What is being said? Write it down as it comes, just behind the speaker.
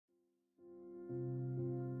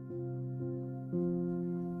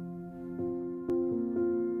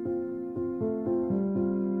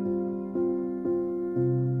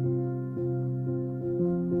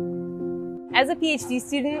As a PhD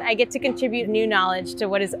student, I get to contribute new knowledge to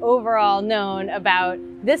what is overall known about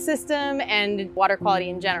this system and water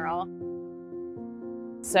quality in general.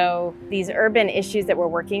 So these urban issues that we're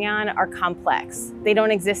working on are complex. They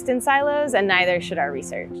don't exist in silos, and neither should our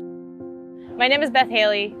research. My name is Beth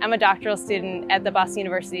Haley. I'm a doctoral student at the Boston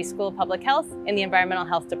University School of Public Health in the Environmental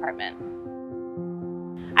Health Department.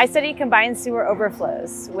 I study combined sewer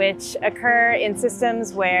overflows, which occur in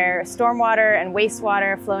systems where stormwater and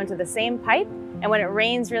wastewater flow into the same pipe, and when it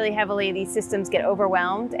rains really heavily, these systems get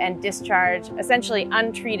overwhelmed and discharge essentially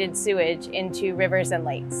untreated sewage into rivers and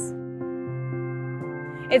lakes.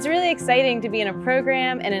 It's really exciting to be in a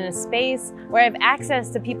program and in a space where I have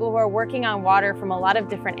access to people who are working on water from a lot of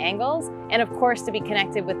different angles, and of course to be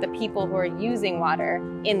connected with the people who are using water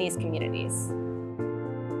in these communities.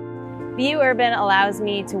 URBAN allows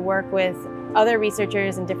me to work with other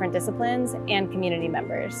researchers in different disciplines and community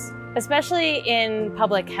members. Especially in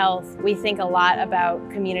public health, we think a lot about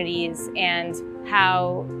communities and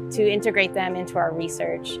how to integrate them into our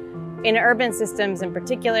research. In urban systems in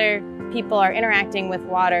particular, people are interacting with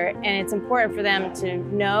water, and it's important for them to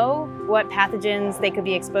know what pathogens they could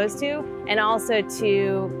be exposed to, and also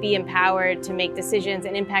to be empowered to make decisions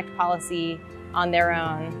and impact policy on their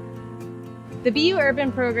own. The BU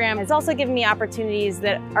Urban program has also given me opportunities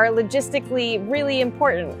that are logistically really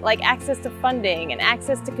important, like access to funding and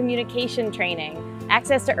access to communication training,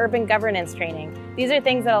 access to urban governance training. These are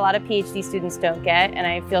things that a lot of PhD students don't get, and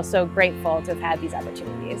I feel so grateful to have had these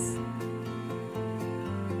opportunities.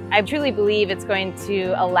 I truly believe it's going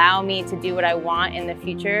to allow me to do what I want in the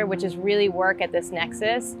future, which is really work at this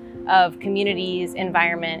nexus of communities,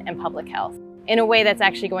 environment, and public health in a way that's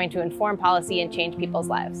actually going to inform policy and change people's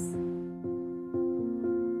lives.